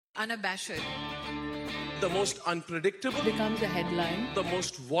unabashed, the most unpredictable, becomes a headline, the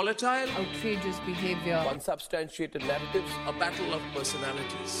most volatile, outrageous behavior, unsubstantiated narratives, a battle of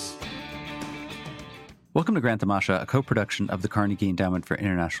personalities. Welcome to Grand Tamasha, a co-production of the Carnegie Endowment for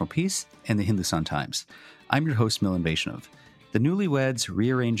International Peace and the Hindustan Times. I'm your host, Milan Vaishnav. The Newlyweds,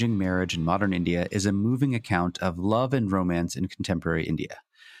 Rearranging Marriage in Modern India is a moving account of love and romance in contemporary India.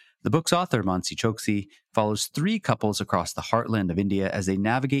 The book's author, Mansi Choksi, follows three couples across the heartland of India as they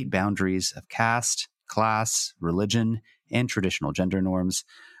navigate boundaries of caste, class, religion, and traditional gender norms.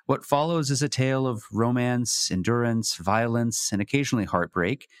 What follows is a tale of romance, endurance, violence, and occasionally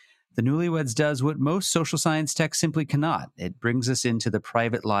heartbreak. The Newlyweds does what most social science texts simply cannot. It brings us into the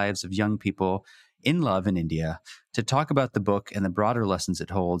private lives of young people in love in India. To talk about the book and the broader lessons it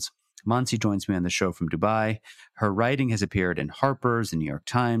holds, Mansi joins me on the show from Dubai. Her writing has appeared in Harper's, the New York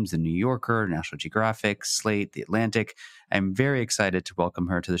Times, the New Yorker, National Geographic, Slate, The Atlantic. I'm very excited to welcome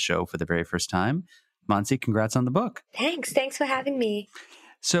her to the show for the very first time. Mansi, congrats on the book. Thanks for having me.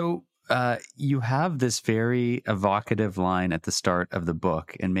 So, you have this very evocative line at the start of the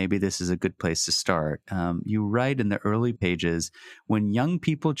book, and maybe this is a good place to start. You write in the early pages, when young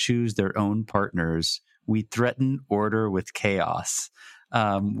people choose their own partners, we threaten order with chaos,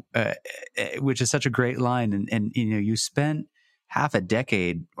 which is such a great line. And you know, you spent half a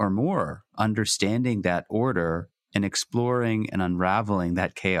decade or more understanding that order and exploring and unraveling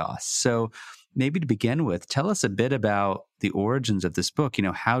that chaos. So maybe to begin with, tell us a bit about the origins of this book. You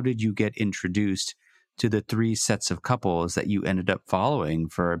know, how did you get introduced to the three sets of couples that you ended up following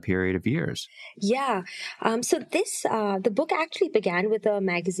for a period of years? Yeah. The book actually began with a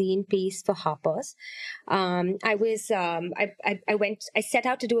magazine piece for Harper's. I set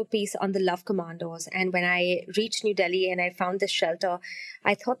out to do a piece on the Love Commandos. And when I reached New Delhi and I found this shelter,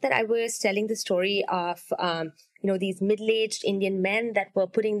 I thought that I was telling the story of, these middle-aged Indian men that were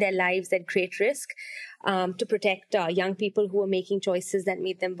putting their lives at great risk to protect young people who were making choices that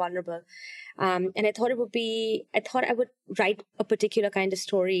made them vulnerable. And I thought I would write a particular kind of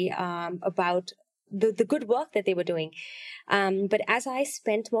story about the good work that they were doing. But as I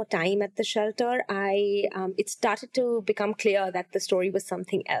spent more time at the shelter, it started to become clear that the story was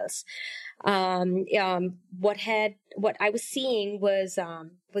something else. What I was seeing was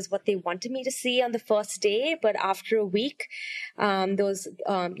what they wanted me to see on the first day, but after a week, that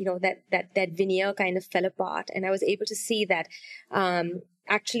veneer kind of fell apart, and I was able to see that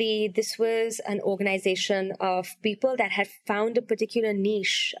actually this was an organization of people that had found a particular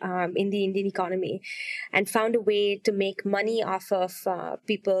niche in the Indian economy and found a way to make money off of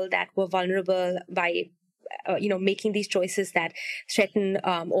people that were vulnerable by making these choices that threaten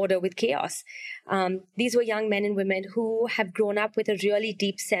order with chaos. These were young men and women who have grown up with a really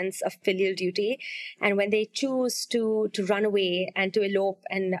deep sense of filial duty. And when they choose to run away and to elope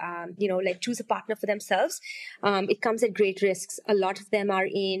and, choose a partner for themselves, it comes at great risks. A lot of them are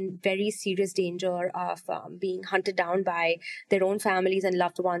in very serious danger of being hunted down by their own families and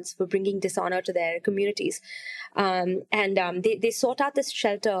loved ones for bringing dishonor to their communities. They sought out this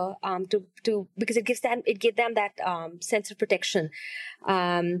shelter because it gave them that sense of protection.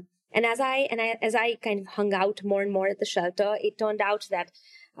 And as I kind of hung out more and more at the shelter, it turned out that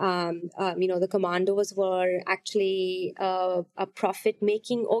the commandos were actually a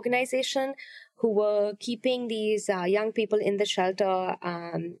profit-making organization who were keeping these young people in the shelter,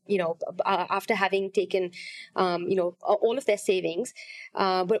 after having taken, all of their savings,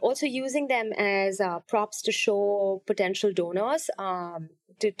 but also using them as props to show potential donors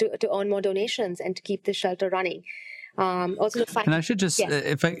to earn more donations and to keep the shelter running. And I should just,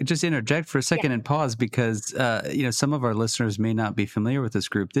 if I could just interject for a second and pause, because, some of our listeners may not be familiar with this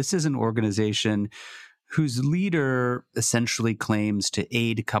group. This is an organization whose leader essentially claims to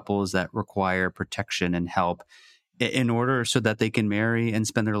aid couples that require protection and help in order so that they can marry and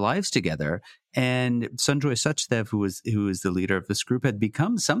spend their lives together. And Sanjoy Sachdev, who is the leader of this group, had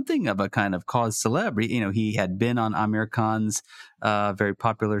become something of a kind of cause célèbre. You know, he had been on Amir Khan's very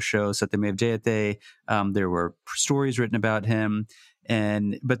popular show, Satyamev Jayate. There were stories written about him.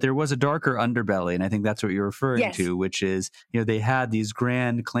 But there was a darker underbelly, and I think that's what you're referring to, which is, they had these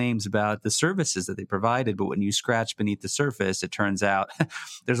grand claims about the services that they provided, but when you scratch beneath the surface, it turns out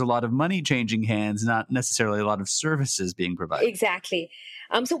there's a lot of money changing hands, not necessarily a lot of services being provided. Exactly.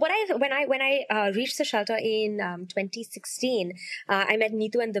 So when I reached the shelter in 2016, I met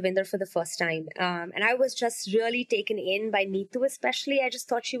Neetu and Devinder for the first time, and I was just really taken in by Neetu, especially. I just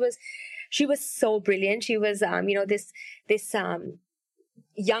thought she was so brilliant. She was,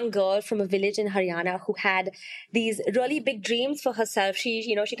 young girl from a village in Haryana who had these really big dreams for herself.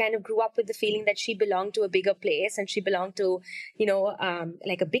 She kind of grew up with the feeling that she belonged to a bigger place and she belonged to,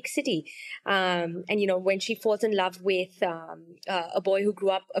 like a big city. And, when she falls in love with a boy who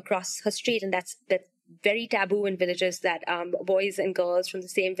grew up across her street, and that's very taboo in villages that boys and girls from the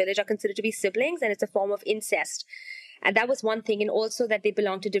same village are considered to be siblings, and it's a form of incest. And that was one thing. And also that they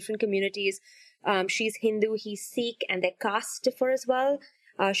belong to different communities. She's Hindu, he's Sikh, and their castes differ as well.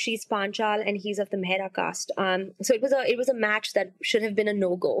 She's Panchal and he's of the Mehra caste. So it was a match that should have been a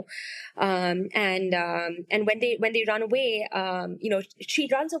no-go. And when they run away, she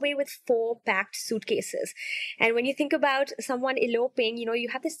runs away with 4 packed suitcases. And when you think about someone eloping, you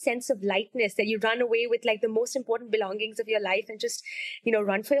have this sense of lightness that you run away with like the most important belongings of your life and just,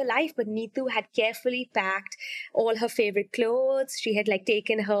 run for your life. But Neetu had carefully packed all her favorite clothes. She had like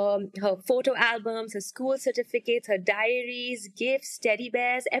taken her photo albums, her school certificates, her diaries, gifts, teddy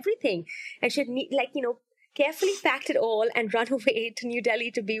bears, everything. And she'd carefully packed it all and run away to New Delhi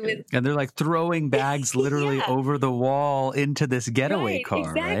to be with. And they're like throwing bags literally Yeah. over the wall into this getaway Right, car,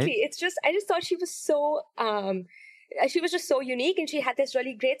 exactly. right? I just thought she was so unique, and she had this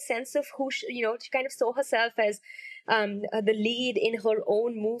really great sense of who she kind of saw herself as the lead in her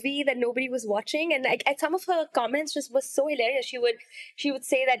own movie that nobody was watching. And like some of her comments just was so hilarious. She would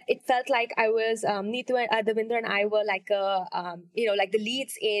say that it felt like I was Neetu and Davinder and I were like like the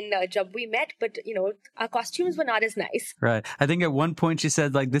leads in Jab We Met, but our costumes were not as nice. Right. I think at one point she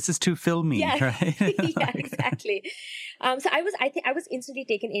said like, "This is too filmy," Yeah. right? Yeah, exactly. So I was instantly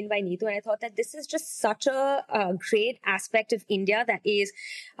taken in by Neetu, and I thought that this is just such a great aspect of India that is,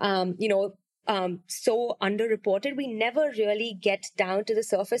 so underreported. We never really get down to the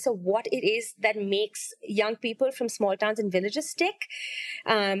surface of what it is that makes young people from small towns and villages stick.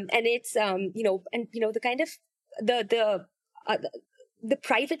 And it's, the kind of the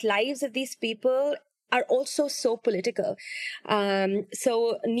private lives of these people are also so political.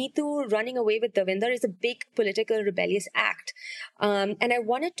 So Neetu running away with Davinder is a big political rebellious act. And I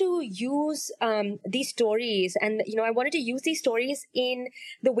wanted to use these stories, and I wanted to use these stories in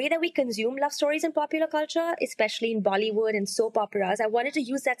the way that we consume love stories in popular culture, especially in Bollywood and soap operas. I wanted to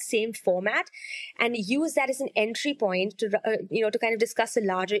use that same format and use that as an entry point to to kind of discuss the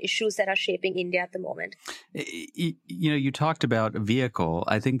larger issues that are shaping India at the moment. You talked about a vehicle.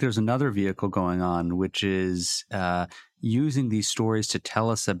 I think there's another vehicle going on, which is using these stories to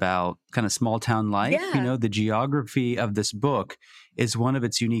tell us about kind of small town life. Yeah. The geography of this book is one of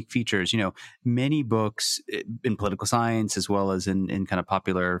its unique features. Many books in political science, as well as in kind of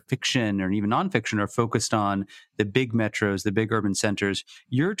popular fiction or even nonfiction, are focused on the big metros, the big urban centers.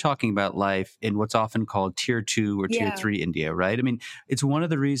 You're talking about life in what's often called tier 2 or tier 3 India, right? I mean, it's one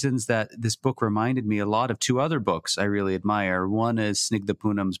of the reasons that this book reminded me a lot of 2 other books I really admire. One is Snigdha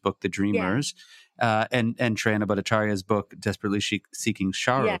Poonam's book, The Dreamers. Yeah. And Shreyana Bhattacharya's book, Desperately Seeking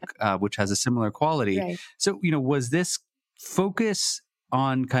Shahrukh, which has a similar quality. Right. So, was this focus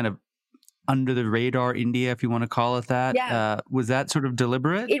on kind of under the radar India, if you want to call it that, was that sort of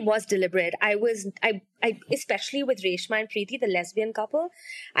deliberate? It was deliberate. I especially with Reshma and Preeti, the lesbian couple,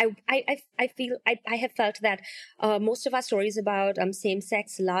 I have felt that most of our stories about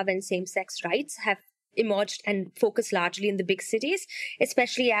same-sex love and same-sex rights have emerged and focused largely in the big cities,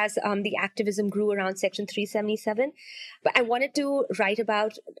 especially as the activism grew around Section 377. But I wanted to write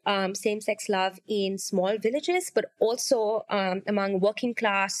about same-sex love in small villages, but also among working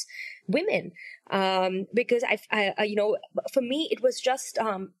class women, because for me it was just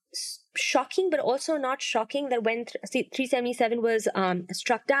shocking, but also not shocking that when 377 was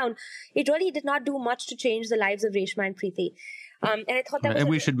struck down, it really did not do much to change the lives of Reshma and Preeti. And I thought that and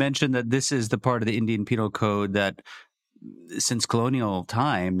we should mention that this is the part of the Indian Penal Code that, since colonial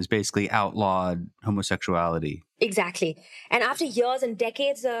times, basically outlawed homosexuality. Exactly. And after years and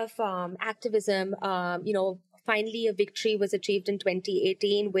decades of activism, finally a victory was achieved in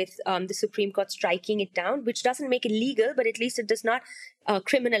 2018 with the Supreme Court striking it down, which doesn't make it legal, but at least it does not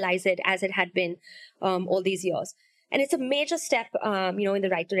criminalize it as it had been all these years. And it's a major step, in the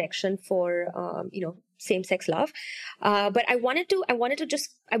right direction for, same-sex love. But I wanted to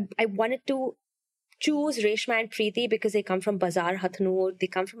choose Reshma and Preeti because they come from Bazar Hathnur. They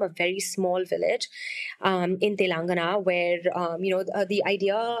come from a very small village in Telangana where, the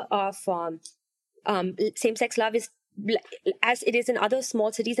idea of same-sex love is, as it is in other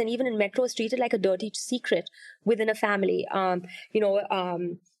small cities and even in metros, treated like a dirty secret within a family.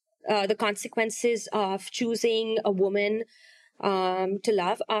 The consequences of choosing a woman to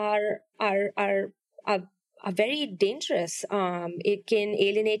love are are very dangerous. It can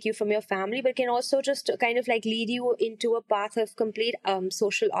alienate you from your family, but can also just kind of like lead you into a path of complete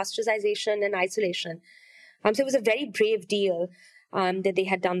social ostracization and isolation. So it was a very brave deal that they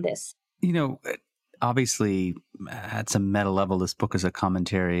had done this. You know, obviously, at some meta level, this book is a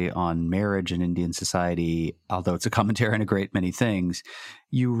commentary on marriage in Indian society, although it's a commentary on a great many things.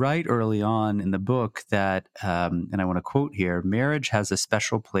 You write early on in the book that, and I want to quote here, marriage has a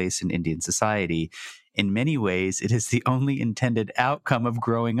special place in Indian society. In many ways, it is the only intended outcome of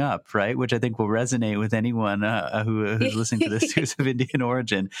growing up, right? Which I think will resonate with anyone who's listening to this who's of Indian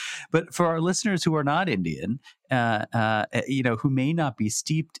origin. But for our listeners who are not Indian, who may not be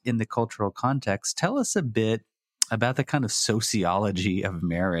steeped in the cultural context, tell us a bit about the kind of sociology of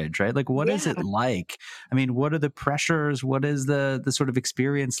marriage, right? Like, what is it like? I mean, what are the pressures? What is the sort of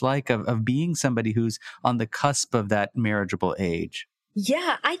experience like of being somebody who's on the cusp of that marriageable age?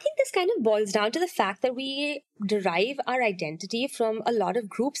 Yeah, I think this kind of boils down to the fact that we derive our identity from a lot of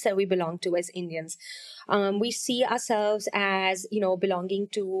groups that we belong to as Indians. We see ourselves as, belonging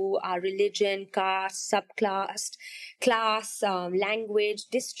to our religion, caste, subclass, class, language,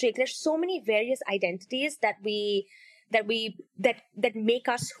 district. There's so many various identities that make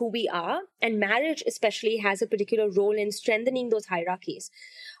us who we are, and marriage especially has a particular role in strengthening those hierarchies.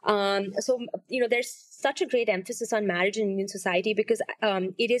 There's such a great emphasis on marriage in Indian society because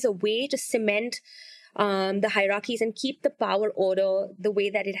it is a way to cement the hierarchies and keep the power order the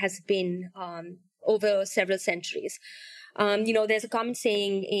way that it has been over several centuries. There's a common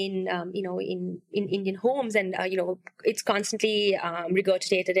saying in Indian homes, and it's constantly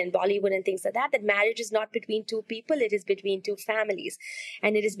regurgitated in Bollywood and things like that, that marriage is not between two people, it is between two families,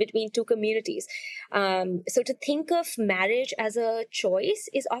 and it is between two communities. So to think of marriage as a choice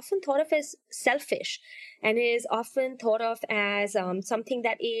is often thought of as selfish, and is often thought of as something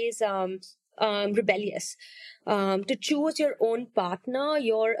that is rebellious. To choose your own partner,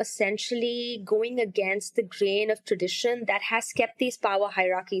 you're essentially going against the grain of tradition that has kept these power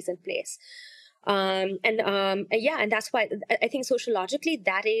hierarchies in place. And that's why I think sociologically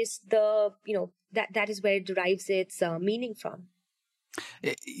that is that is where it derives its meaning from.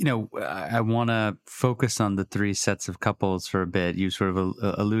 I want to focus on the three sets of couples for a bit. You sort of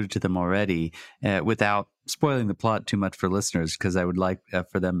alluded to them already, without spoiling the plot too much for listeners, because I would like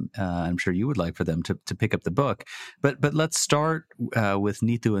for them, I'm sure you would like for them to pick up the book. But let's start with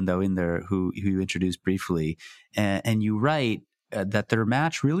Neetu and Davinder, who you introduced briefly. And you write that their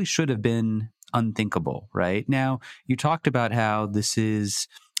match really should have been unthinkable, right? Now, you talked about how this is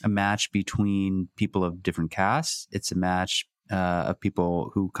a match between people of different castes. It's a match of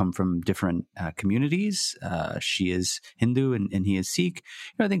people who come from different communities. She is Hindu and he is Sikh.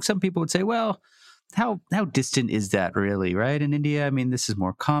 I think some people would say, well, how distant is that really, right? In India, I mean, this is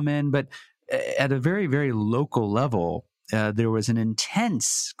more common, but at a very, very local level, there was an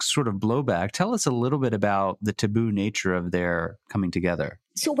intense sort of blowback. Tell us a little bit about the taboo nature of their coming together.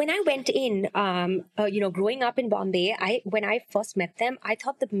 So when I went in, growing up in Bombay, when I first met them, I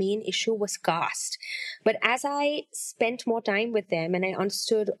thought the main issue was caste. But as I spent more time with them and I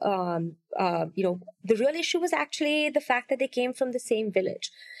understood, the real issue was actually the fact that they came from the same village.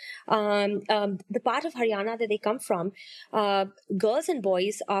 The part of Haryana that they come from, girls and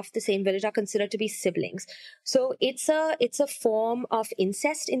boys of the same village are considered to be siblings. So it's a form of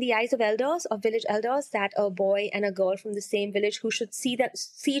incest in the eyes of elders, of village elders, that a boy and a girl from the same village who should see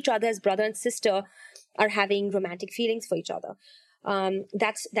each other as brother and sister are having romantic feelings for each other.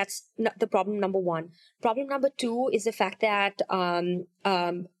 That's not the problem number one. Problem number two is the fact that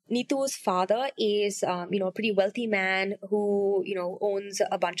Neetu's father is, a pretty wealthy man who, owns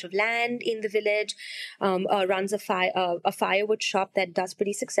a bunch of land in the village, runs a firewood shop that does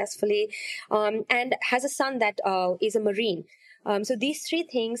pretty successfully, and has a son that is a Marine. So these three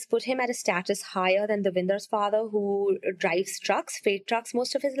things put him at a status higher than Davinder's father, who drives freight trucks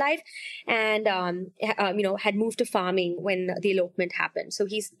most of his life, and had moved to farming when the elopement happened. So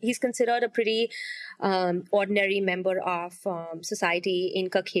he's considered a pretty ordinary member of society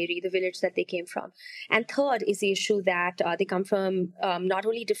in Kakheri, the village that they came from. And third is the issue that they come from not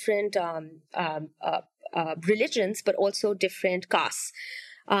only different religions, but also different castes.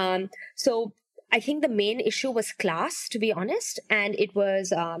 So I think the main issue was class, to be honest, and it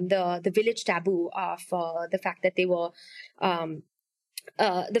was the village taboo of the fact that they were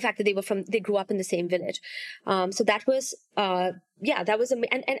the fact that they grew up in the same village. So that was, that was, and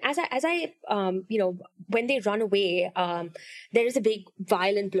as I, when they run away, there is a big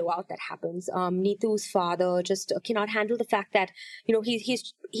violent blowout that happens. Neetu's father just cannot handle the fact that,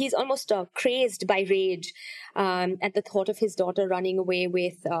 he's almost crazed by rage, at the thought of his daughter running away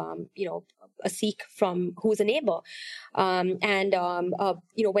with, a Sikh who's a neighbor. When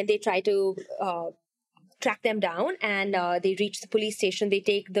they try to, track them down, and they reach the police station. They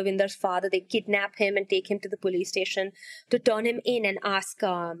take Devinder's father, they kidnap him and take him to the police station to turn him in and ask,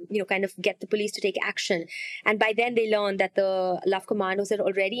 kind of get the police to take action. And by then they learned that the Love Commandos had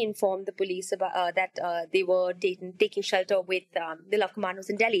already informed the police about that they were taking shelter with the Love Commandos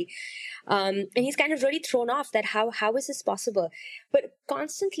in Delhi. And he's kind of really thrown off that how is this possible? But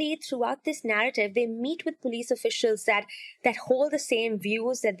constantly throughout this narrative, they meet with police officials that hold the same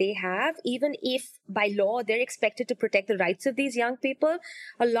views that they have, even if by law they're expected to protect the rights of these young people.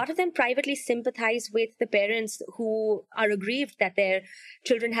 A lot of them privately sympathize with the parents who are aggrieved that their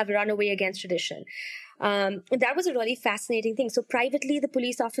children have run away against tradition. That was a really fascinating thing. So privately, the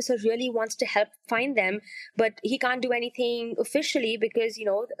police officer really wants to help find them, but he can't do anything officially because,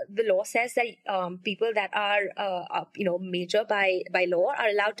 the law says that people that are, major by law are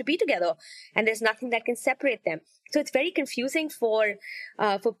allowed to be together, and there's nothing that can separate them. So it's very confusing for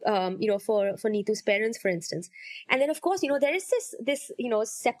Neetu's parents, for instance. And then, of course, there is this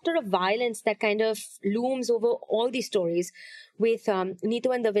scepter of violence that kind of looms over all these stories. With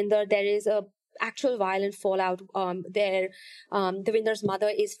Neetu and Devinder, there is a actual violent fallout. Devinder's mother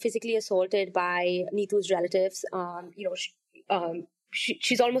is physically assaulted by Neetu's relatives.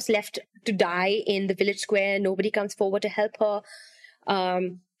 She's almost left to die in the village square. Nobody comes forward to help her.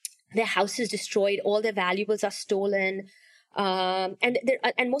 Their house is destroyed. All their valuables are stolen.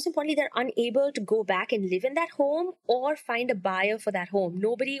 And most importantly, they're unable to go back and live in that home or find a buyer for that home.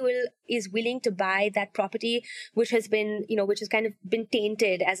 Nobody is willing to buy that property, which has kind of been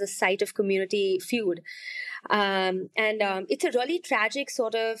tainted as a site of community feud. It's a really tragic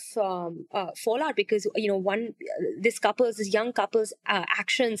sort of fallout because this young couple's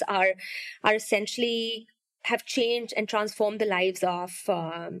actions are essentially have changed and transformed the lives of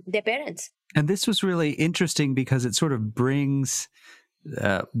their parents. And this was really interesting because it sort of brings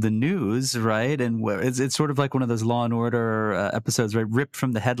the news, right? And it's sort of like one of those Law and Order episodes, right? Ripped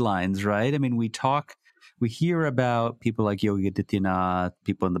from the headlines, right? I mean, we hear about people like Yogi Adityanath,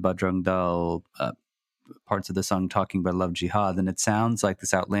 people in the Bajrang Dal, parts of the song talking about love jihad, and it sounds like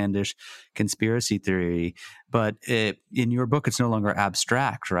this outlandish conspiracy theory. But in your book, it's no longer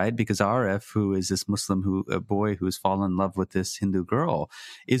abstract, right? Because Arif, who is this Muslim boy who's fallen in love with this Hindu girl,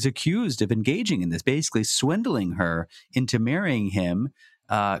 is accused of engaging in this, basically swindling her into marrying him,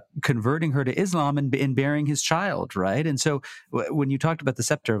 converting her to Islam and bearing his child, right? And so when you talked about the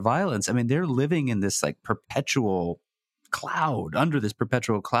scepter of violence, I mean, they're living in this like perpetual cloud, under this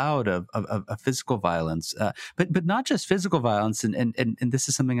perpetual cloud of physical violence, but not just physical violence. And this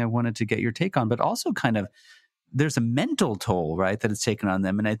is something I wanted to get your take on, but also kind of there's a mental toll, right, that it's taken on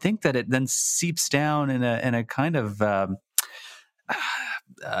them. And I think that it then seeps down in a kind of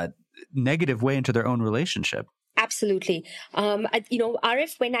negative way into their own relationship. Absolutely.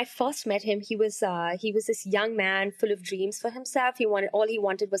 Arif, when I first met him, he was this young man full of dreams for himself. All he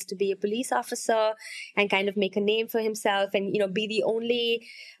wanted was to be a police officer and kind of make a name for himself and, be the only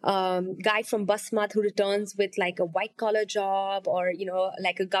guy from Basmat who returns with like a white collar job or,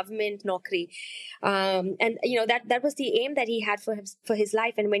 like a government naukri. That was the aim that he had for his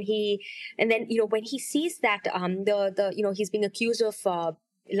life. And when he sees that, he's being accused of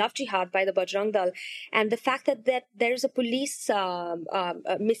love jihad by the Bajrang Dal, and the fact that there is a police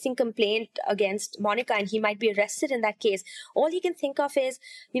missing complaint against Monica and he might be arrested in that case, all he can think of is,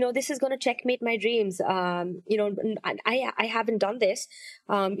 this is going to checkmate my dreams. I haven't done this.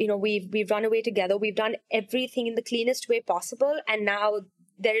 We've run away together. We've done everything in the cleanest way possible, and now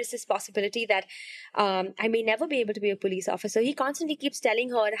there is this possibility that I may never be able to be a police officer. He constantly keeps telling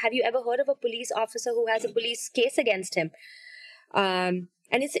her, have you ever heard of a police officer who has a police case against him?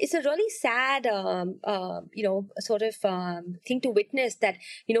 And it's a really sad, thing to witness that,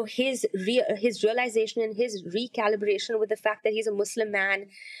 his realization and his recalibration with the fact that he's a Muslim man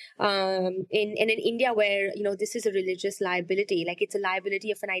in an India where, this is a religious liability, like it's a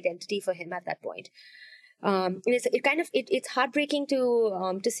liability of an identity for him at that point. It's heartbreaking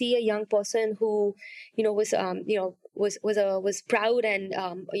to see a young person who, was proud and,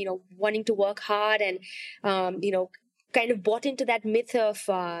 wanting to work hard and, kind of bought into that myth of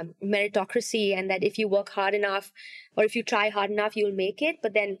meritocracy and that if you work hard enough or if you try hard enough, you'll make it.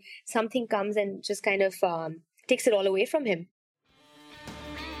 But then something comes and just kind of takes it all away from him.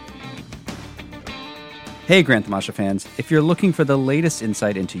 Hey, Grant Tamasha fans. If you're looking for the latest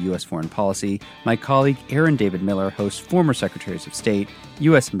insight into U.S. foreign policy, my colleague Aaron David Miller hosts former secretaries of state,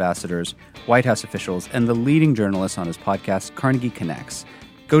 U.S. ambassadors, White House officials, and the leading journalists on his podcast, Carnegie Connects.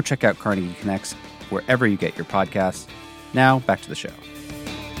 Go check out Carnegie Connects wherever you get your podcasts. Now, back to the show.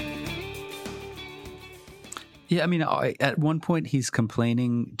 Yeah, I mean, at one point he's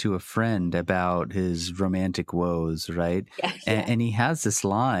complaining to a friend about his romantic woes, right? Yes, And he has this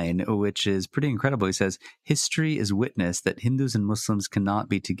line, which is pretty incredible. He says, "History is witness that Hindus and Muslims cannot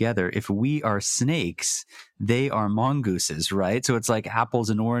be together. If we are snakes, they are mongooses," right? So it's like apples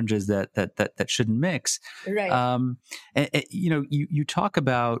and oranges that shouldn't mix. right. You talk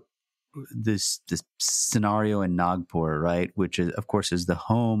about this scenario in Nagpur, right, which is, of course, is the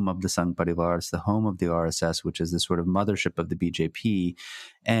home of the Sangh Parivar, it's the home of the RSS, which is the sort of mothership of the BJP.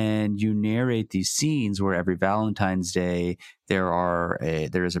 And you narrate these scenes where every Valentine's Day there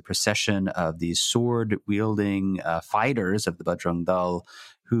is a procession of these sword-wielding fighters of the Bajrang Dal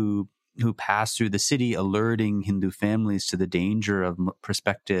who pass through the city, alerting Hindu families to the danger of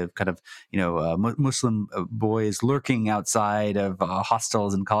prospective kind of, Muslim boys lurking outside of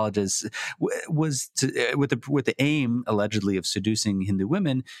hostels and colleges, with the aim, allegedly, of seducing Hindu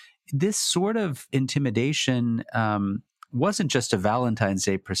women. This sort of intimidation wasn't just a Valentine's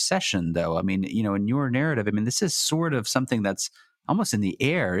Day procession, though. I mean, in your narrative, I mean, this is sort of something that's almost in the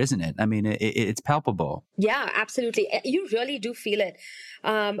air, isn't it? I mean, it's palpable. Yeah, absolutely. You really do feel it.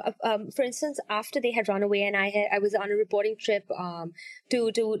 For instance, after they had run away, and I was on a reporting trip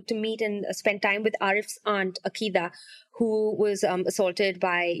to meet and spend time with Arif's aunt Akida, who was assaulted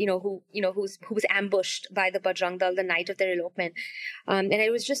by who was ambushed by the Bajrang Dal the night of their elopement, and I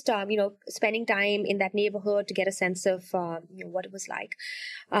was just spending time in that neighborhood to get a sense of what it was like,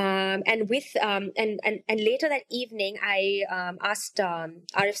 and later that evening I asked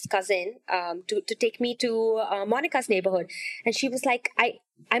Arif's cousin to take me to Monica's neighborhood, and she was like,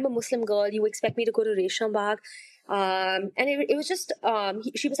 I'm a Muslim girl. You expect me to go to Resham Bagh? And it was just,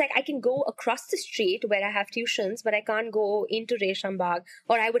 she was like, I can go across the street where I have tuitions, but I can't go into Resham Bagh,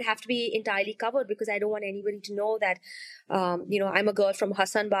 or I would have to be entirely covered because I don't want anybody to know that, I'm a girl from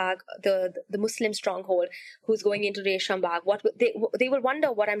Hassan Bagh, the Muslim stronghold, who's going into Resham Bagh. They will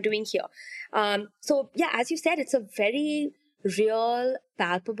wonder what I'm doing here. So yeah, as you said, it's a very real,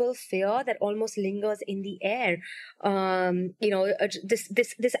 palpable fear that almost lingers in the air.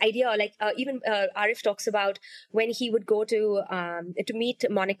 This idea, like even Arif talks about when he would go to meet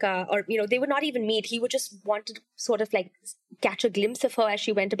Monica, or they would not even meet. He would just want to sort of like catch a glimpse of her as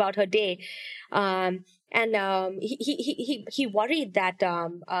she went about her day. And he worried that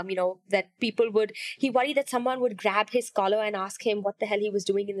that people would. He worried that someone would grab his collar and ask him what the hell he was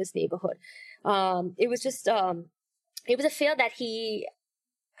doing in this neighborhood. It was just. It was a fear that he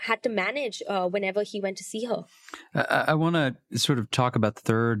had to manage whenever he went to see her. I want to sort of talk about the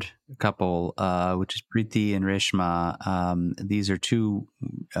third couple, which is Preeti and Reshma. These are two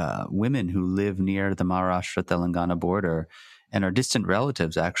women who live near the Maharashtra-Telangana border and are distant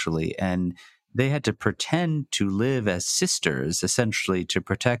relatives, actually. And they had to pretend to live as sisters, essentially, to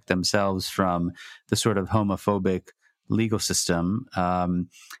protect themselves from the sort of homophobic legal system.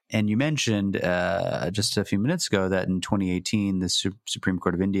 And you mentioned just a few minutes ago that in 2018, the Supreme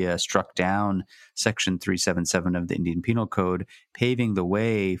Court of India struck down Section 377 of the Indian Penal Code, paving the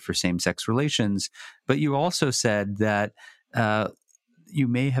way for same-sex relations. But you also said that you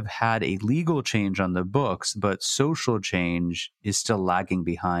may have had a legal change on the books, but social change is still lagging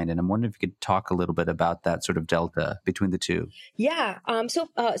behind. And I'm wondering if you could talk a little bit about that sort of delta between the two. Yeah. So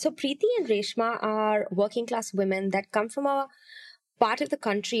Preeti and Reshma are working class women that come from a part of the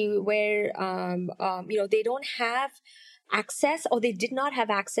country where they don't have access, or they did not have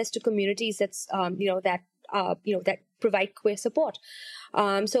access to communities that provide queer support.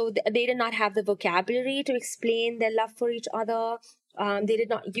 So they did not have the vocabulary to explain their love for each other. They did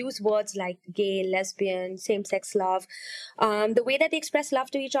not use words like gay, lesbian, same-sex love. The way that they expressed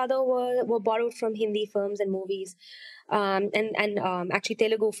love to each other were borrowed from Hindi films and movies, and actually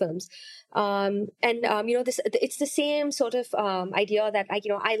Telugu films. It's the same sort of idea that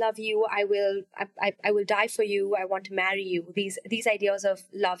I love you, I will die for you, I want to marry you. These ideas of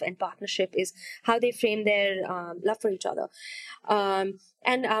love and partnership is how they frame their love for each other.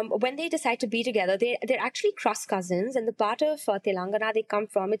 When they decide to be together, they're actually cross cousins, and the part of Telangana they come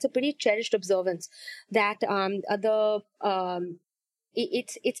from, it's a pretty cherished observance that the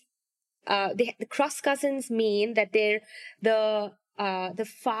cross cousins mean that they're the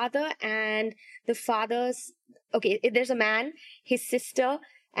father and the father's. Okay, there's a man, his sister,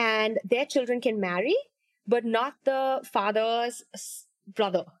 and their children can marry, but not the father's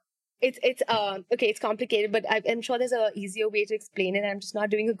brother. It's okay. It's complicated, but I'm sure there's a easier way to explain it. I'm just not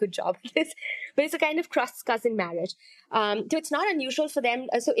doing a good job of this. But it's a kind of cross cousin marriage. So it's not unusual for them.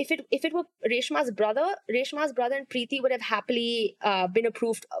 So if it were Reshma's brother and Preeti would have happily been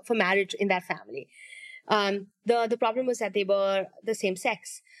approved for marriage in that family. The problem was that they were the same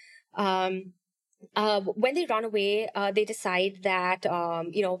sex. When they run away, they decide that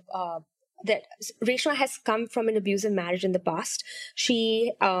that Reshma has come from an abusive marriage in the past.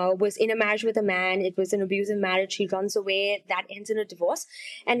 She was in a marriage with a man. It was an abusive marriage. She runs away. That ends in a divorce.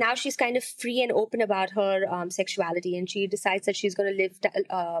 And now she's kind of free and open about her sexuality. And she decides that she's going to live,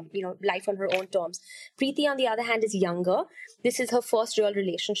 life on her own terms. Preeti, on the other hand, is younger. This is her first real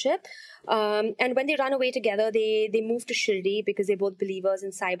relationship. And when they run away together, they move to Shirdi because they're both believers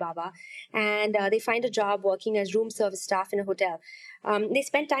in Sai Baba. And they find a job working as room service staff in a hotel. They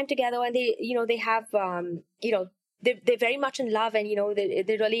spend time together, and they have, they're very much in love, and,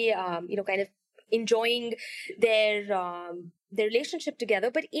 they're really, kind of enjoying their relationship together.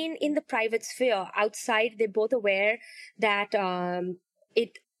 But in the private sphere outside, they're both aware that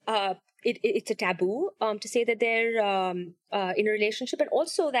it's a taboo to say that they're in a relationship, and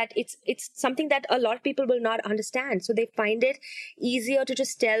also that it's something that a lot of people will not understand. So they find it easier to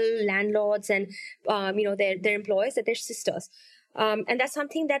just tell landlords and their employers that they're sisters. And that's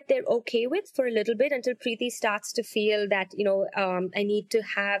something that they're okay with for a little bit, until Preeti starts to feel that, I need to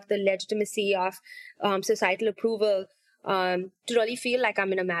have the legitimacy of societal approval to really feel like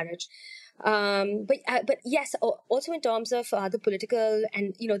I'm in a marriage. But yes, also in terms of the political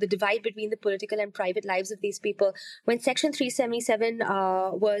and, the divide between the political and private lives of these people. When Section 377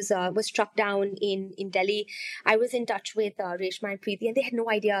 was struck down in Delhi, I was in touch with Reshma and Preeti, and they had no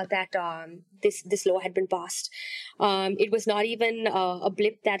idea that this law had been passed. It was not even a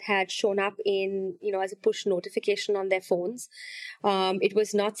blip that had shown up in, as a push notification on their phones. It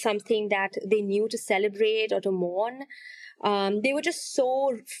was not something that they knew to celebrate or to mourn. They were just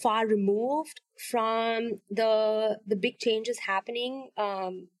so far removed from the big changes happening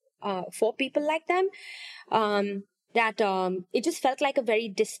for people like them that it just felt like a very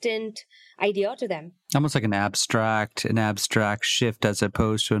distant idea to them. Almost like an abstract shift as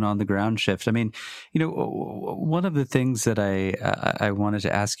opposed to an on the ground shift. I mean, one of the things that I wanted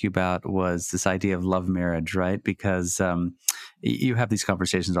to ask you about was this idea of love marriage, right? Because you have these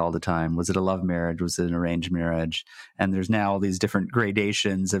conversations all the time. Was it a love marriage? Was it an arranged marriage? And there's now all these different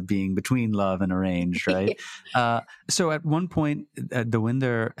gradations of being between love and arranged, right? So at one point,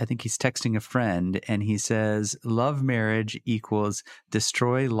 Dewinder, I think he's texting a friend, and he says, love marriage equals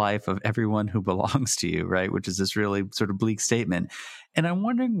destroy life of everyone who belongs to you, right? Which is this really sort of bleak statement. And I'm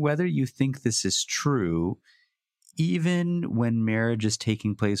wondering whether you think this is true, even when marriage is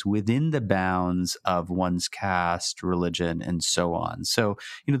taking place within the bounds of one's caste, religion, and so on. So,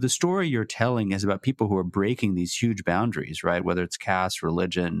 the story you're telling is about people who are breaking these huge boundaries, right? Whether it's caste,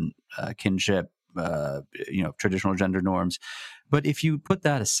 religion, kinship, traditional gender norms. But if you put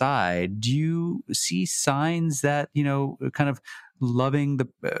that aside, do you see signs that, kind of marrying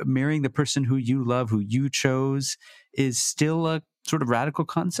the person who you love, who you chose, is still a sort of radical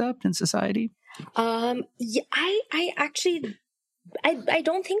concept in society? Yeah, I actually, I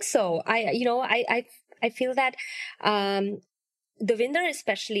don't think so. I feel that, Dewinder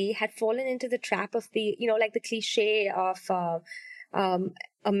especially had fallen into the trap of the, like the cliche of,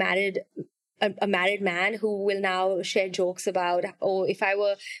 a married man who will now share jokes about, if I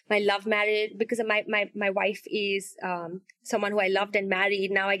were my love marriage, because my wife is someone who I loved and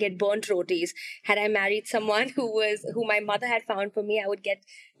married, now I get burnt rotis. Had I married someone who my mother had found for me, I would get,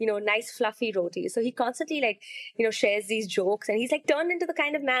 nice fluffy rotis. So he constantly shares these jokes, and he's turned into the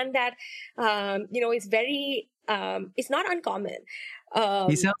kind of man that, is very, it's not uncommon.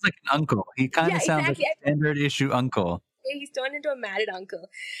 He sounds like an uncle. He kind of sounds like a standard issue uncle. He's turned into a married uncle.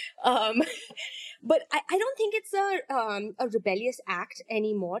 But I don't think it's a rebellious act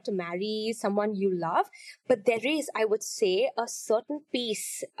anymore to marry someone you love. But there is, I would say, a certain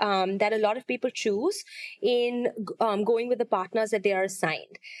peace that a lot of people choose in going with the partners that they are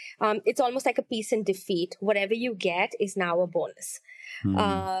assigned. It's almost like a peace in defeat. Whatever you get is now a bonus.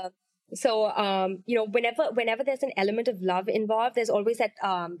 So, whenever there's an element of love involved, there's always that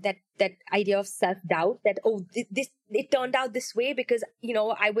idea of self-doubt that, it turned out this way because,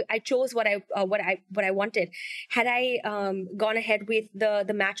 I chose what I wanted. Had I gone ahead with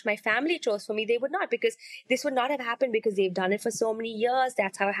the match my family chose for me, they would not, because this would not have happened because they've done it for so many years.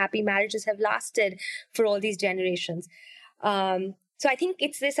 That's how happy marriages have lasted for all these generations. So I think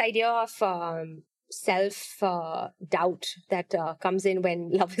it's this idea of, self-doubt that comes in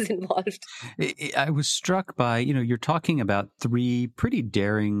when love is involved. I was struck by, you're talking about three pretty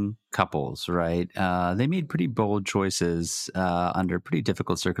daring couples, right? They made pretty bold choices under pretty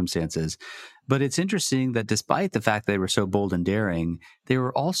difficult circumstances. But it's interesting that despite the fact they were so bold and daring, they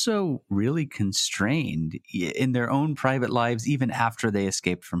were also really constrained in their own private lives, even after they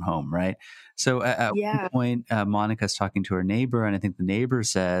escaped from home, right? So at one Yeah. point, Monica's talking to her neighbor, and I think the neighbor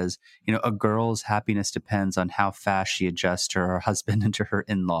says, a girl's happiness depends on how fast she adjusts to her husband and to her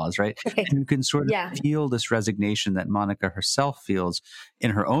in-laws, right? And you can sort of Yeah. feel this resignation that Monica herself feels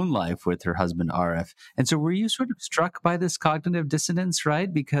in her own life with her husband, Arif. And so were you sort of struck by this cognitive dissonance,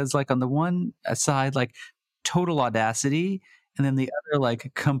 right? Because like on the one side, like total audacity, and then the other,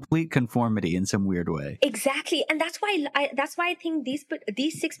 like complete conformity in some weird way. Exactly, and that's why I think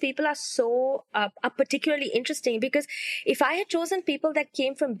these six people are so are particularly interesting, because if I had chosen people that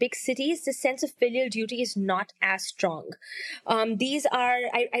came from big cities, the sense of filial duty is not as strong. These are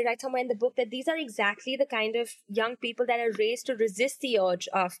I write somewhere in the book that these are exactly the kind of young people that are raised to resist the urge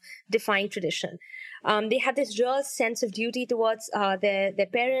of defying tradition. They have this real sense of duty towards their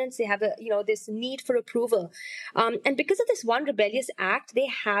parents. They have this need for approval, and because of this one rebellious act, they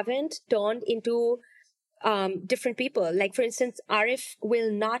haven't turned into different people. Like, for instance, Arif will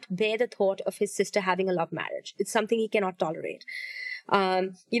not bear the thought of his sister having a love marriage. It's something he cannot tolerate.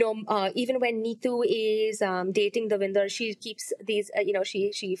 Even when Neetu is dating Davinder, she keeps these,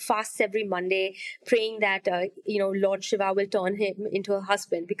 she fasts every Monday, praying that, Lord Shiva will turn him into her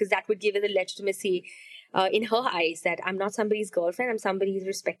husband, because that would give her the legitimacy in her eyes that I'm not somebody's girlfriend, I'm somebody's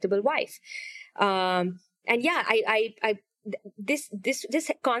respectable wife. And yeah, this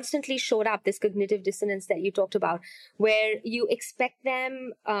constantly showed up, this cognitive dissonance that you talked about, where you expect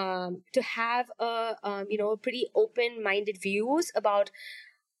them to have pretty open-minded views about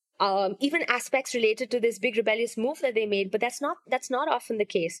even aspects related to this big rebellious move that they made, but that's not often the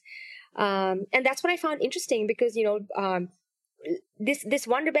case. And that's what I found interesting, because this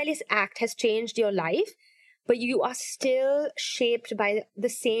one rebellious act has changed your life, but you are still shaped by the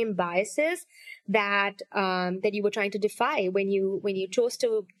same biases that you were trying to defy when you chose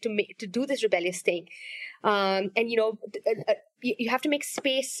to do this rebellious thing. You have to make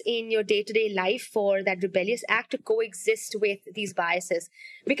space in your day-to-day life for that rebellious act to coexist with these biases,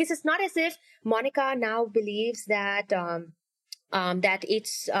 because it's not as if Monica now believes that that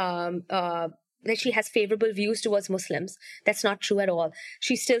it's that she has favorable views towards Muslims. That's not true at all.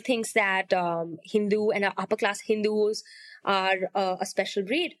 She still thinks that Hindu and upper class Hindus are a special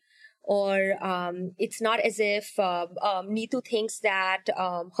breed. Or it's not as if Neetu thinks that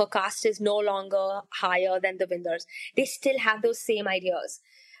her caste is no longer higher than the Vinders. They still have those same ideas.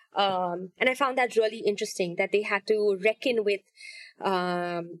 And I found that really interesting, that they had to reckon with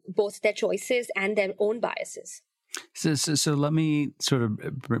both their choices and their own biases. So let me sort of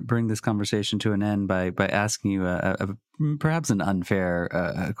bring this conversation to an end by asking you a perhaps an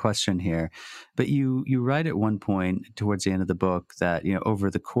unfair question here. But you write at one point towards the end of the book that, over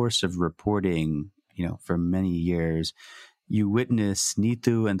the course of reporting, for many years, you witness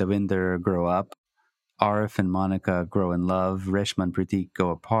Neetu and Davinder grow up, Arif and Monica grow in love, Reshma and Pratik go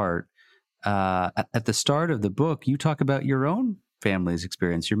apart. At the start of the book, you talk about your own family's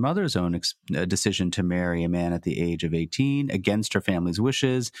experience, your mother's own decision to marry a man at the age of 18 against her family's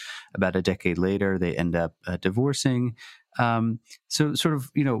wishes. About a decade later, they end up divorcing. So sort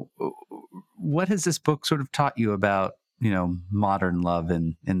of, what has this book sort of taught you about, modern love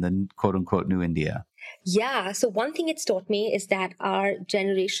in the quote unquote new India? Yeah. So one thing it's taught me is that our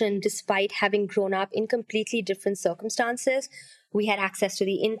generation, despite having grown up in completely different circumstances, we had access to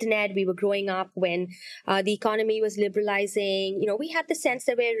the internet. We were growing up when the economy was liberalizing. We had the sense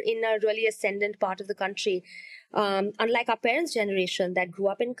that we're in a really ascendant part of the country. Unlike our parents' generation that grew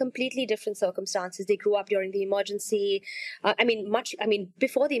up in completely different circumstances. They grew up during the emergency.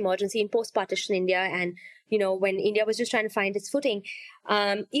 Before the emergency, in post-partition India, and when India was just trying to find its footing.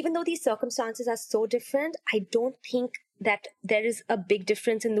 Even though these circumstances are so different, I don't think that there is a big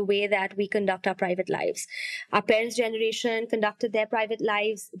difference in the way that we conduct our private lives. Our parents' generation conducted their private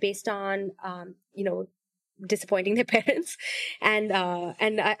lives based on, disappointing their parents, and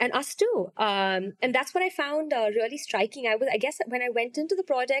us too. And that's what I found really striking. I guess when I went into the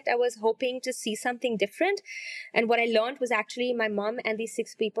project, I was hoping to see something different, and what I learned was actually my mom and these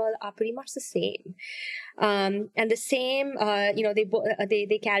six people are pretty much the same, and the same.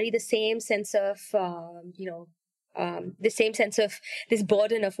 They carry the same sense of the same sense of this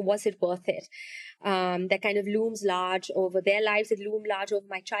burden of was it worth it, that kind of looms large over their lives. It loomed large over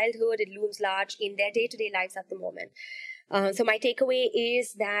my childhood. It looms large in their day-to-day lives at the moment. So my takeaway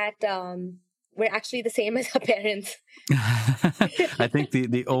is that we're actually the same as our parents. I think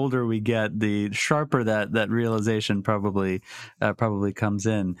the older we get, the sharper that realization probably comes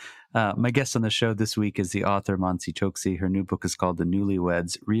in. My guest on the show this week is the author Mansi Choksi. Her new book is called The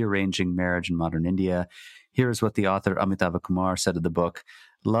Newlyweds: Rearranging Marriage in Modern India. Here is what the author Amitabh Kumar said of the book.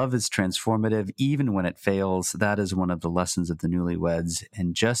 Love is transformative even when it fails. That is one of the lessons of The Newlyweds.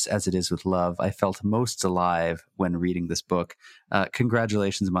 And just as it is with love, I felt most alive when reading this book.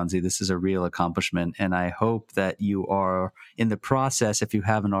 Congratulations, Mansi. This is a real accomplishment. And I hope that you are in the process, if you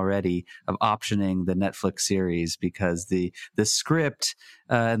haven't already, of optioning the Netflix series, because the script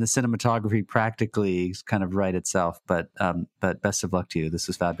and the cinematography practically kind of write itself. But best of luck to you. This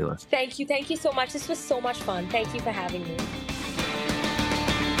was fabulous. Thank you. Thank you so much. This was so much fun. Thank you for having me.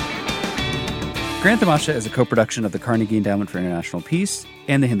 Grantamasha is a co-production of the Carnegie Endowment for International Peace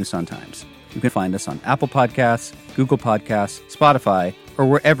and the Hindustan Times. You can find us on Apple Podcasts, Google Podcasts, Spotify, or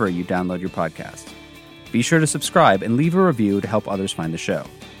wherever you download your podcasts. Be sure to subscribe and leave a review to help others find the show.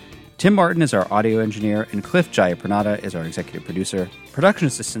 Tim Martin is our audio engineer, and Cliff Jayapranada is our executive producer. Production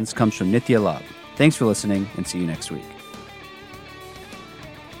assistance comes from Nitya Lab. Thanks for listening, and see you next week.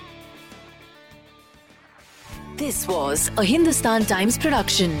 This was a Hindustan Times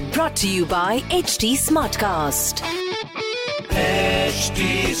production brought to you by HT Smartcast.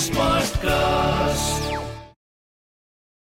 HT Smartcast.